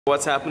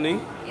What's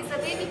happening? It's a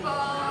baby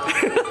boy.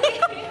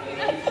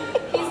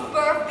 His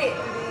birthday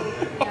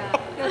today. Yeah.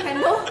 Your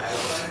candle?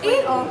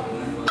 Went off.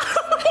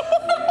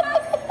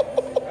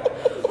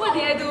 What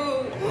did I do?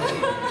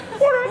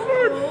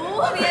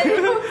 What did I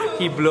do?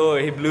 He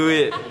blew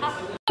it.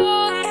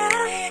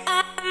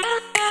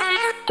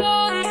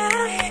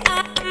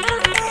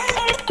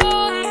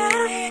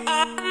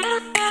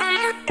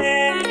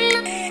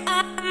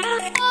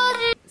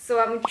 So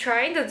I'm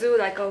trying to do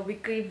like a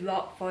weekly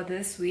vlog for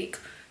this week.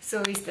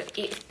 So it's the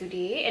 8th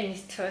today and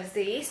it's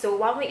Thursday. So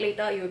 1 week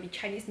later it will be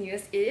Chinese New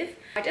Year's Eve.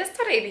 I just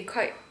thought it'd be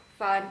quite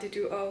fun to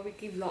do a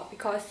weekly vlog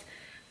because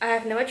I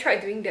have never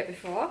tried doing that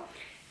before.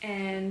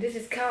 And this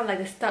is kind of like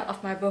the start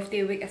of my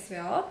birthday week as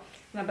well.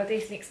 My birthday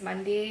is next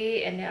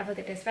Monday and then after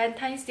that there's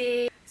Valentine's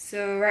Day.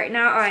 So right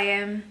now I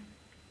am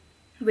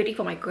waiting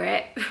for my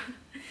Grab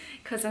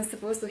because I'm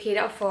supposed to head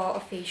out for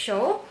a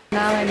facial.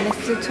 Now I'm in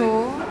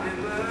Lesotho.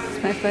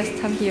 It's my first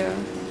time here.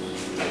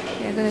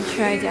 We're gonna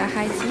try their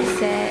high tea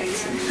set.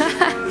 So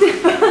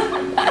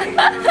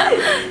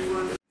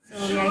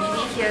we're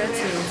actually here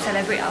to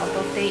celebrate our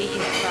birthday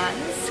in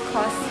advance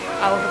because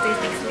our birthday is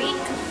next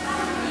week.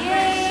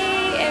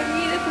 Yay!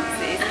 Every little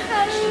says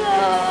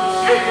hello!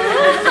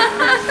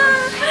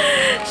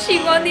 She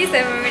won this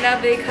at Marina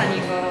Bay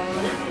Carnival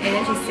and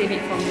then she saved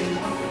it for me.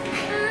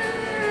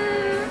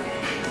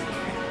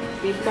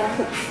 With 4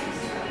 hooks.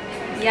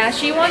 Yeah,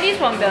 she won this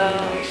from the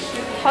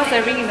Toss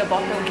a Ring in the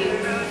Bottle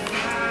game,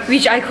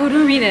 which I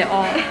couldn't win at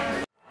all. The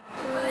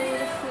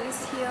food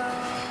is here.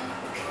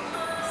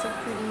 So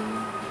pretty.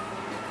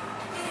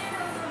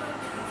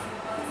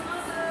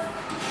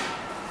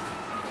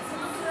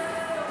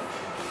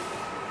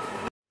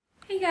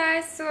 Hey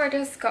guys, so I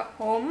just got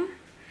home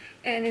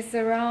and it's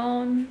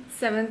around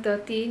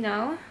 7:30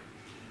 now.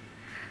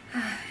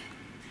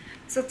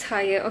 So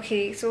tired.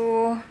 Okay,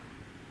 so I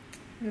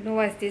don't know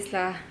what is this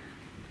lah.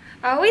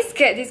 I always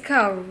get this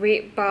kind of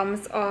red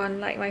bumps on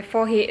like my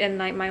forehead and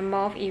like my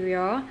mouth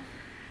area.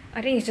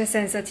 I think it's just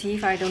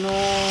sensitive. I don't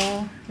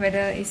know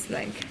whether it's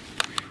like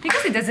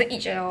because it doesn't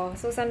itch at all.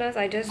 So sometimes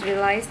I just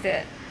realize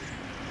that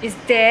it's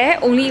there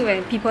only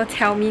when people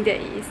tell me that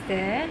it is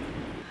there.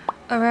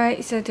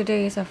 Alright, so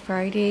today is a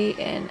Friday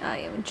and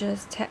I am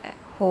just at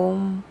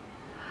home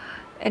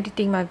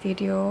editing my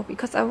video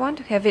because I want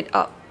to have it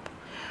up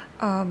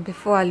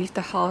before I leave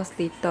the house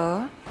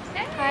later.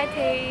 Hi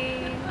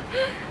Tay!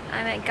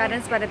 I'm at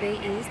Gardens by the Bay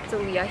East, so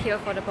we are here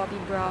for the Bobbi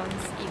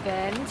Brown's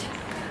event.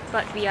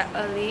 But we are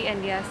early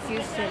and they are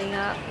still setting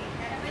up.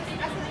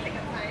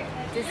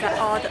 These are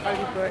all the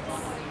early birds.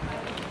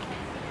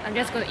 I'm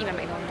just going to eat my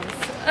McDonald's.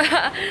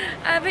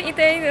 I've been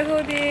eating the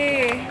whole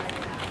day.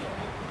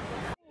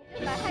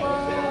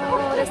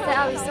 Whoa, the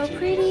setup is so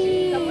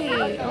pretty!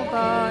 Oh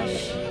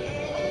gosh.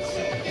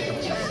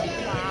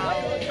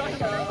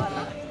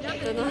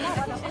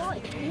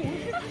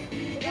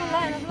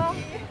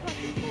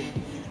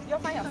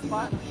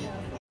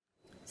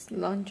 It's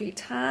laundry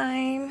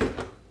time.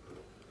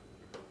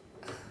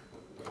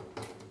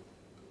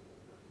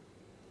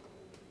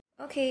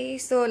 Okay,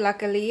 so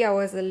luckily I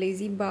was a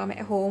lazy bum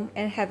at home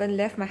and haven't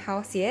left my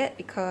house yet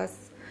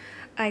because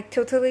I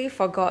totally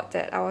forgot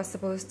that I was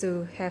supposed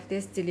to have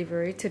this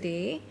delivery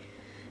today.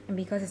 And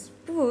because it's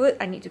food,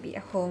 I need to be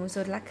at home.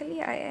 So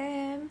luckily I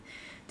am.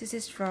 This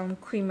is from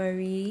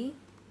Creamery.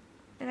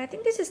 And I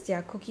think this is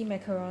their cookie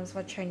macarons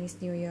for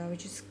Chinese New Year,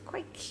 which is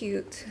quite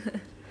cute.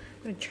 I'm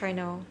gonna try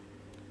now.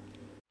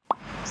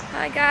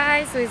 Hi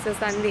guys, so it's a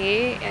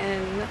Sunday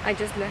and I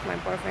just left my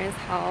boyfriend's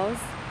house.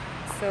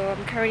 So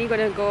I'm currently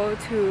gonna go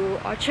to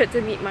Orchard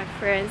to meet my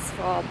friends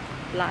for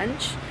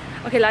lunch.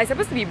 Okay, like it's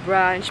supposed to be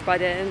brunch, but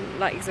then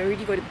like it's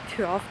already going to be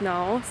 12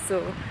 now,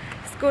 so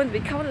it's going to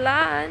become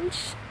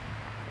lunch.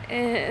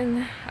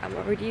 And I'm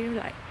already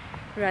like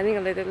running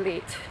a little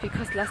late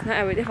because last night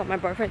I waited for my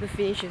boyfriend to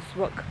finish his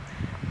work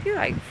till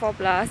like 4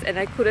 plus and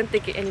I couldn't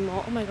take it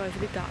anymore. Oh my god, it's a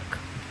bit dark.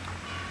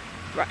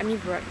 I mean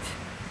bright.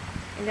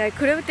 And I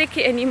couldn't take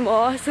it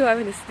anymore, so I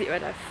went to sleep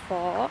at like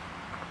 4.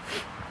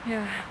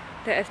 Yeah,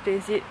 that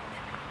explains it.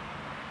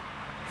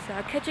 So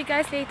I'll catch you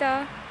guys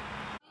later.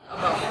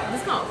 About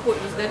this kind of food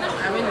is that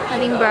I went to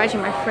Having brunch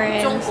with my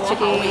friends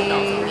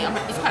today.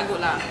 It's quite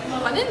good lah.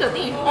 But then the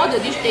thing is, all the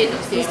dish taste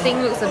the same. This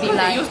thing looks a bit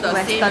like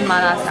Western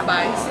mala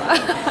spice.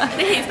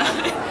 Then he's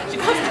like, she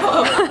comes to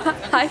her.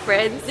 Hi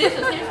friends. This is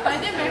the same spice.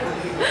 Then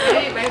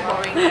very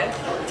boring there.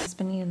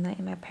 Spending the night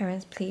at my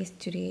parents' place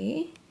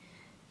today.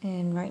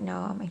 And right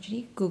now I'm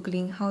actually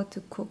googling how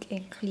to cook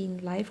and clean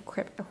live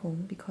crab at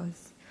home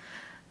because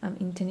I'm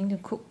intending to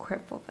cook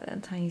crab for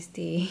Valentine's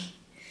Day.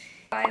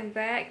 I'm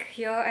back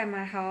here at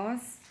my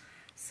house.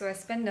 So I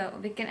spent the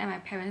weekend at my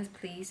parents'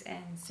 place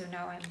and so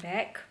now I'm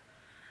back.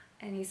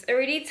 And it's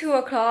already 2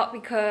 o'clock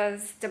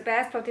because the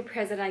best birthday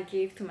present I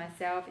gave to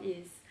myself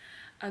is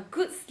a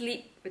good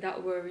sleep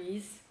without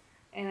worries.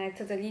 And I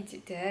totally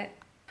did that.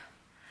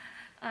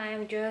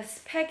 I'm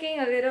just packing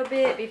a little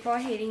bit before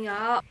heading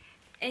out.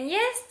 And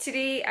yes,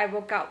 today I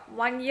woke up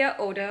 1 year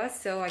older,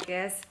 so I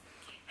guess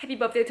happy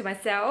birthday to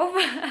myself.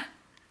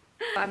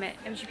 I'm at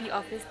MGP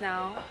office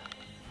now.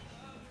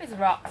 It's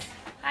rocks.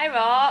 Hi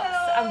Robs,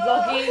 I'm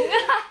vlogging.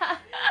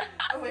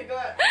 Oh my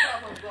god,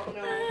 I'm on vlog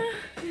now.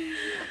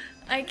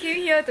 I came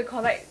here to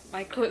collect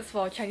my clothes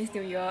for Chinese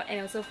New Year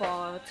and also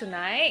for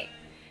tonight.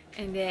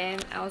 And then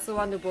I also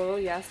want to borrow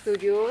your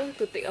studio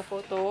to take a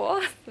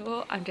photo.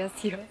 So I'm just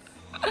here.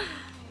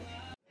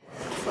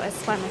 So I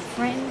find my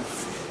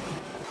friends.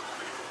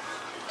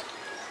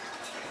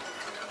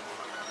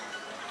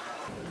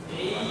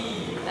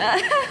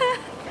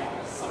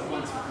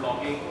 Someone's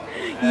vlogging.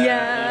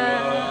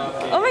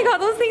 Yeah. Oh my god,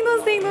 don't sing,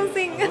 don't sing, don't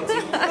sing.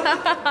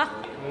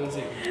 Don't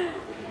sing.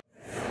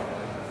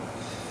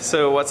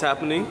 So what's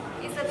happening?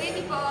 It's a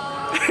baby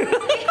boy.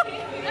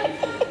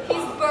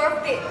 His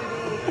birthday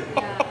today.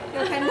 Yeah.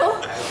 Your candle?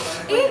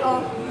 Eh?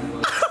 Oh.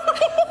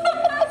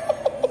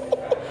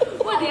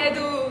 What did I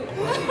do?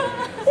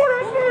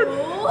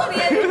 What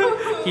did I do?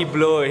 He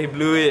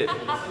blew it.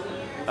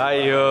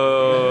 Ayo.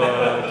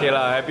 Okay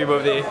lah, happy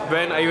birthday.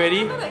 Ben, are you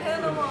ready?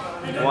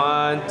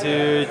 1,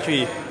 2,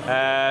 3.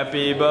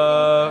 Happy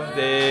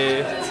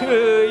birthday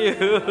to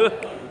you.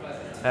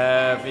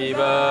 Happy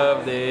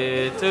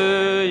birthday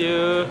to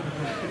you.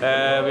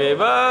 Happy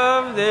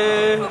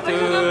birthday to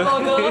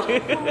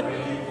you.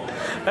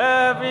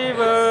 Happy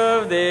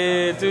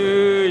birthday to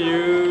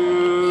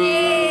you.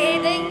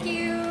 Yay, thank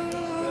you.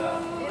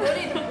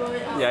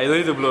 Yeah, you don't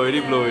need to blow,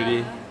 already blow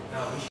already.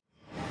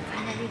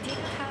 Finally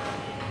dinner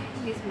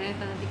time. This man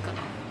finally got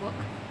off work.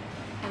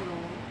 Hello.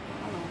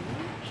 Hello.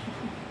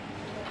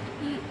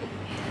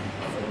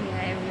 So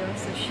yeah, I will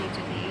sushi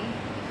today.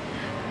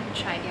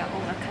 Try their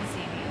omakase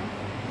meal.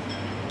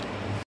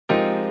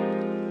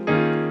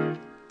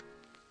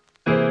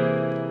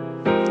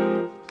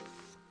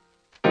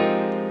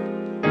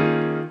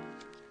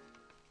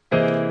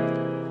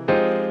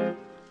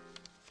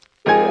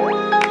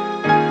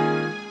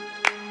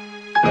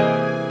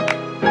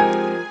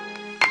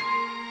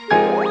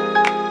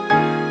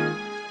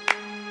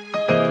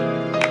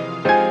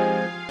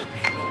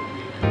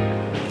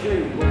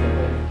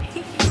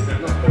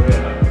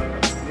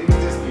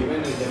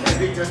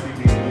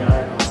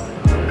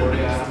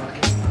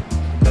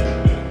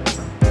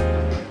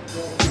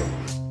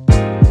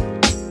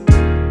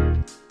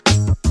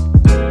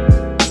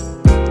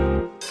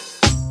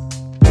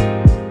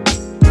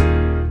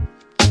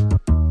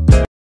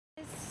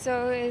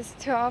 So it's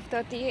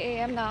 12:30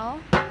 AM now,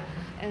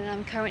 and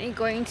I'm currently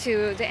going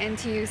to the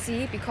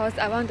NTUC because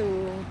I want to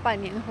办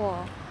年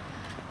货.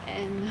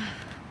 And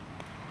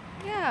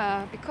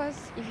yeah,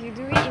 because if you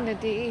do it in the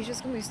day, it's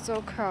just going to be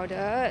so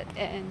crowded,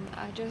 and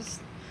I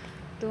just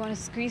don't want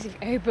to squeeze with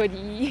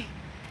everybody.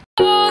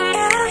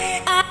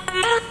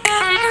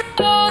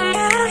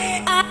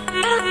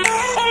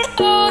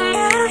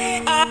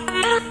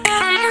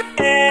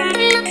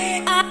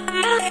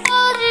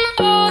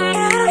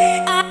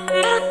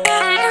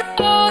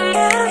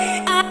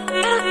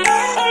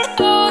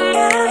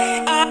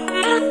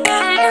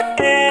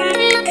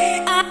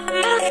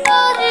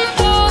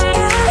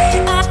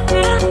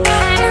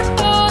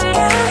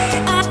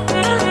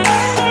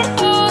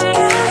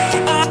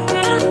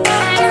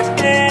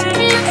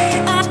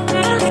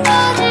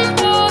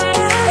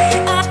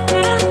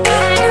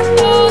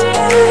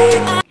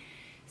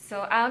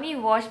 So I only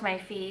wash my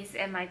face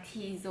and my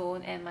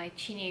T-zone and my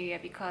chin area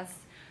because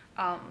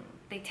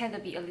they tend to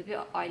be a little bit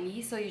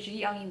oily, so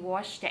usually I only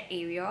wash that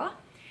area,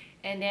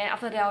 and then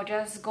after that I'll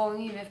just go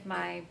in with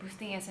my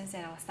boosting essence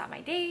and I'll start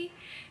my day.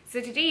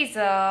 So today is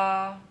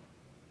I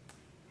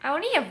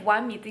only have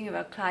one meeting with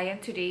a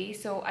client today,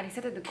 so I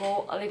decided to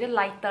go a little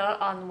lighter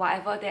on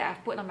whatever that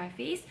I've put on my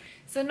face.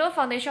 So no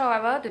foundation,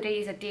 however. Today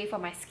is a day for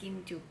my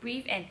skin to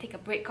breathe and take a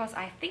break because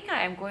I think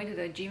I am going to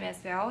the gym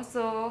as well.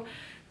 So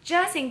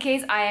just in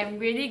case I am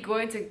really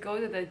going to go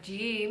to the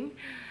gym,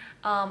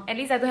 at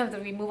least I don't have to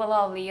remove a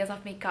lot of layers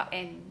of makeup,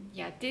 and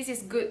yeah, this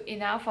is good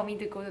enough for me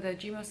to go to the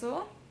gym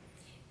also.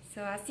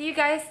 So I'll see you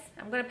guys.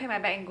 I'm gonna pack my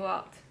bag and go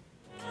out.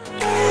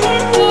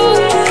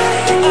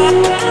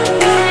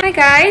 Hi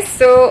guys,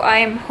 so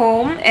I'm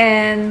home,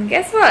 and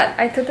guess what?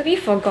 I totally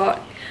forgot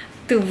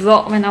to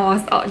vlog when I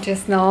was out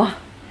just now.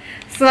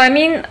 So I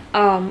mean,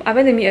 I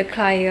went to meet a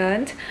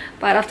client,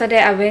 but after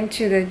that I went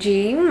to the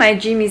gym. My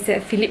gym is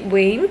at Philip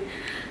Wayne,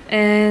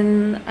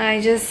 and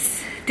I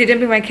just didn't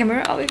bring my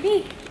camera out with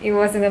me. It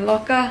was in the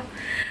locker.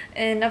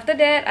 And after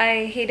that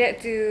I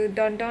headed to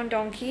Don Don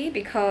Donki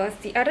because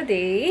the other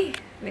day,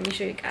 let me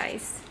show you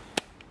guys.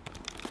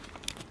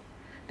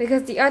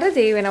 Because the other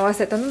day when I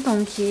was at Don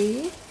Don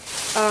Donki,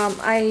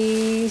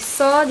 I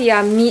saw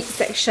their meat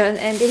section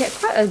and they had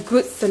quite a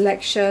good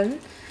selection.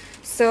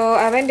 So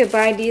I went to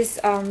buy this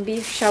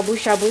beef shabu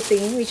shabu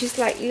thing, which is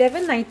like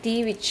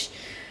 $11.90, which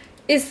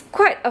is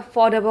quite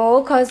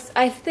affordable because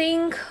I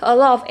think a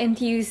lot of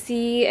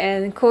NTUC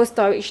and Cold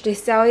Storage, they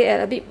sell it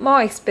at a bit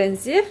more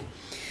expensive.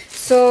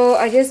 So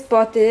I just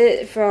bought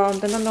it from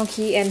Don Don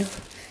Donki and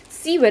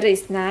see whether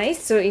it's nice.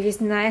 So if it's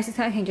nice,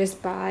 then I can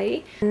just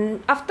buy.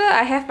 And after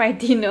I have my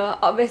dinner,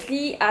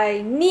 obviously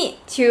I need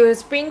to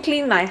spring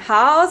clean my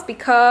house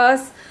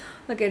because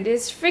look at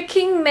this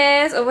freaking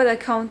mess over the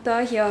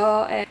counter here.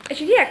 And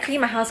actually I clean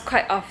my house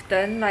quite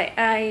often. Like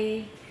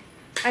I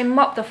I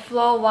mop the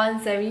floor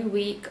once every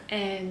week,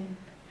 and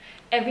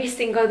every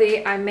single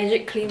day I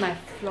magic clean my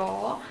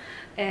floor,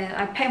 and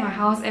I pack my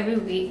house every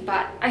week.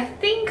 But I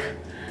think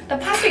the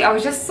past week I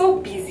was just so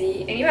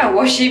busy. Anyway, I'm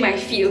washing my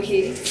feet,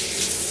 okay?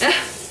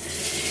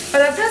 But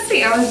the past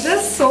week I was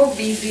just so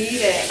busy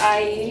that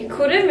I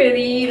couldn't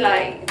really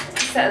like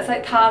set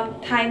aside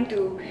time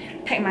to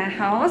pack my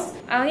house.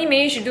 I only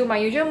managed to do my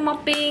usual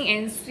mopping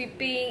and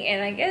sweeping,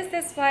 and I guess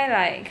that's why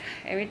like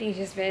everything is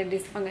just very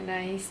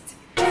disorganized.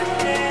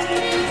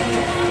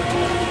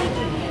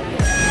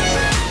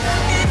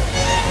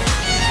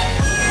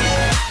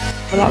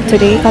 Vlog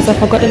today because I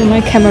forgot to put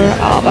my camera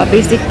out, but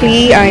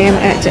basically I am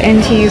at the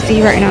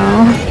NTUC right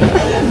now.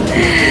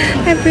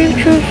 I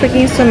braved through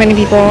freaking so many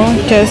people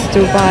just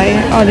to buy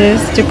all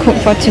this to cook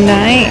for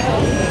tonight.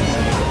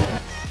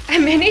 I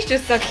managed to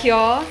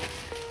secure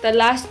the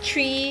last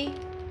 3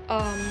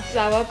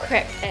 flower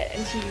crabs at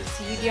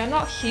NTUC. They are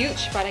not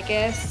huge, but I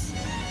guess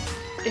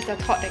it's the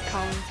thought that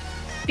counts.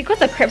 Because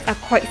the crabs are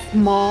quite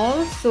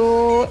small,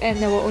 and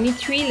there were only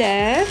 3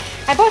 left.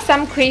 I bought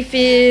some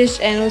crayfish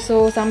and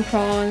also some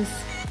prawns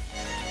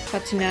for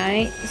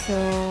tonight. So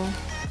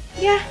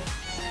yeah,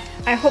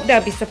 I hope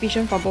that'll be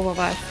sufficient for both of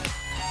us.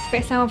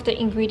 Get some of the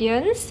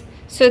ingredients.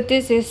 So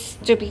this is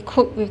to be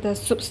cooked with the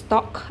soup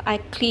stock. I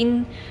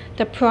cleaned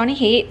the prawn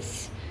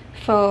heads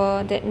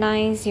for that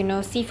nice, you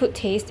know, seafood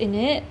taste in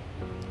it.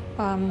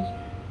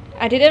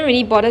 I didn't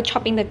really bother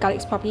chopping the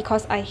garlics properly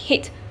because I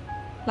hate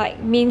like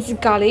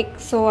minced garlic,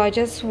 so I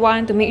just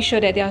want to make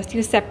sure that they are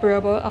still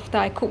separable after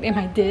I cook in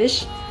my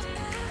dish.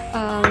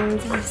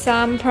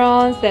 Some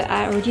prawns that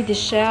I already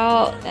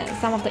deshelled, and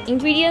some of the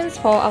ingredients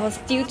for our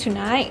stew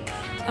tonight.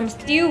 I'm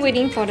still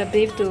waiting for the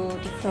beef to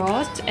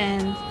defrost,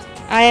 and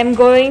I am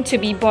going to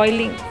be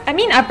boiling. I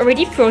mean, I've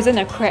already frozen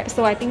the crab,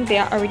 so I think they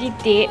are already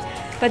dead.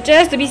 But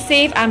just to be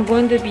safe, I'm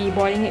going to be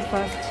boiling it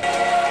first.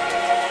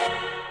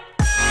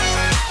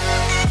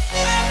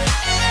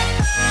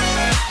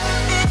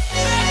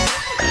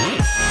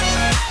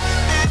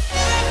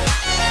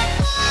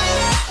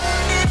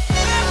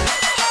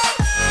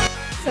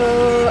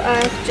 So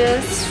I've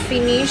just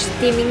finished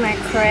steaming my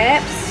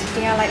crabs.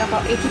 They are like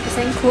about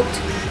 80%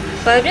 cooked.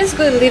 But I'm just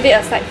going to leave it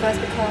aside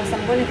first because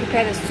I'm going to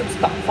prepare the soup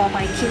stock for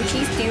my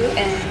kimchi stew,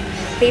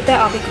 and later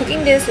I'll be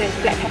cooking this with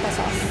black pepper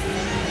sauce.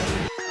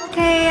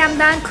 Okay, I'm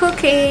done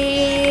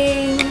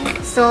cooking.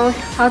 So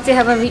Haotie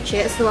haven't reached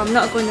yet, so I'm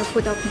not going to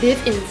put the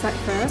beef inside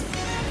first.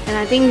 And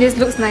I think this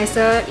looks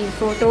nicer in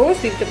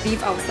photos with the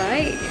beef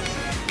outside.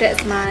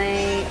 That's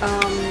my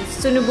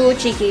sunubu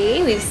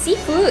jjigae with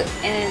seafood,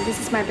 and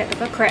this is my black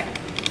pepper crab.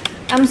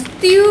 I'm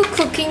still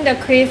cooking the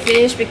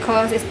crayfish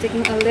because it's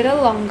taking a little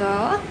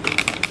longer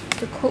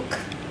to cook,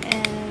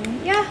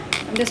 and yeah,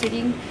 I'm just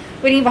waiting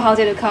for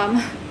Haotie to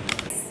come.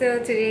 So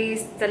today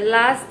is the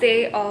last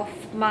day of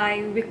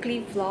my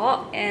weekly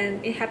vlog,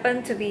 and it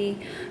happened to be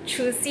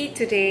Tuesday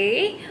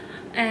today,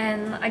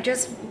 and I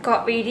just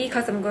got ready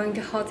because I'm going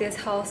to Haotie's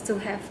house to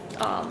have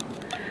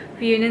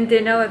reunion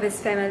dinner with his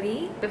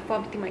family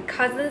before meeting my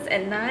cousins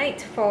at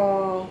night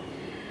for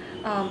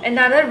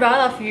another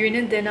round of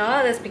reunion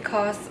dinner. That's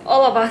because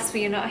all of us,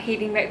 we are not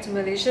heading back to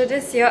Malaysia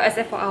this year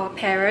except for our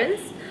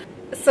parents.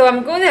 So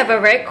I'm going to have a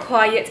very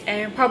quiet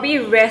and probably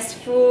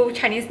restful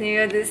Chinese New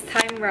Year this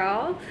time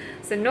round.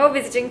 So no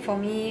visiting for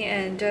me,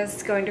 and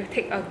just going to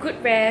take a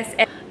good rest.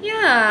 And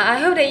yeah, I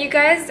hope that you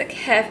guys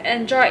have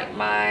enjoyed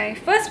my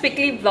first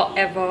weekly vlog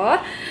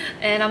ever.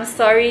 And I'm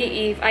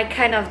sorry if I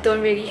kind of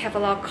don't really have a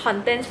lot of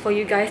content for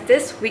you guys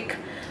this week,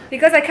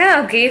 because I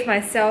kind of gave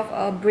myself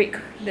a break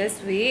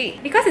this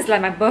week because it's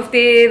like my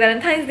birthday,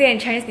 Valentine's Day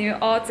and Chinese New Year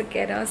all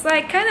together. So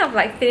I kind of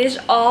like finished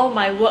all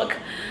my work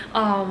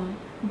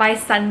by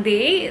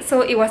Sunday, so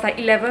it was like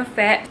 11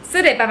 Feb,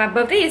 so that by my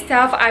birthday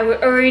itself I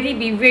would already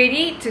be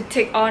ready to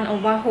take on a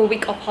 1 whole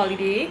week of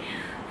holiday,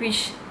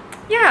 which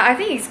yeah, I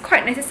think it's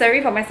quite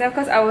necessary for myself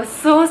because I was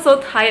so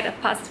tired the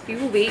past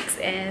few weeks,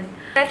 and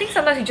I think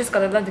sometimes you just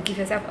gotta learn to give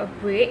yourself a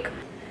break.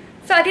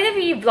 So I didn't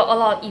really vlog a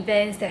lot of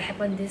events that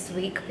happened this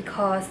week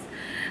because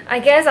I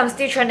guess I'm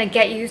still trying to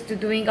get used to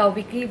doing a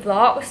weekly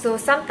vlog. So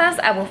sometimes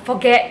I will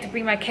forget to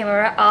bring my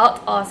camera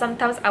out, or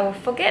sometimes I will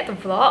forget to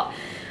vlog.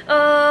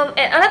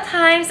 And other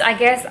times, I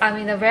guess I'm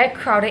in a very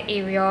crowded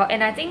area,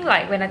 and I think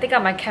like when I take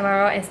out my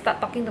camera and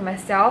start talking to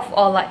myself,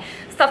 or like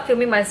start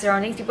filming my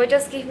surroundings, people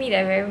just give me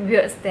that very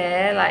weird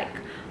stare like,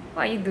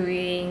 what are you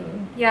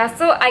doing? Yeah,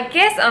 so I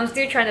guess I'm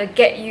still trying to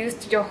get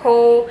used to the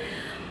whole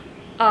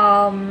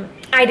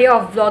idea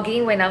of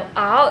vlogging when I'm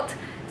out.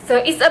 So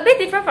it's a bit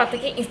different from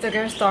taking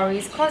Instagram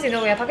stories, because you know,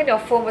 when you're talking to your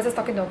phone versus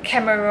talking to a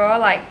camera,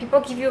 like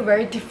people give you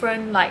very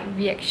different like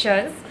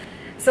reactions.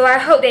 So I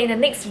hope that in the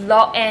next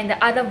vlog and the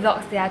other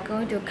vlogs that are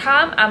going to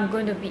come, I'm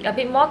going to be a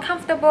bit more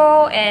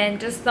comfortable and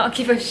just not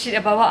give a shit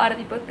about what other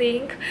people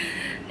think.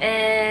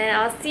 And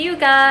I'll see you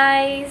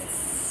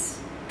guys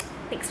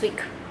next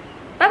week.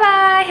 Bye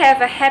bye! Have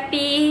a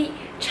happy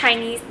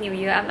Chinese New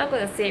Year. I'm not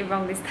going to say it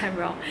wrong this time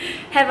wrong.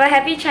 Have a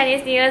happy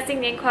Chinese New Year, 新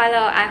年快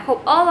乐. I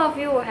hope all of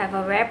you will have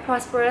a very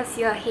prosperous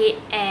year ahead,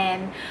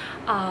 and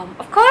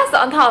of course,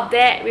 on top of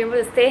that,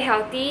 remember to stay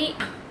healthy.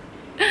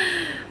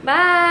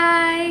 Bye.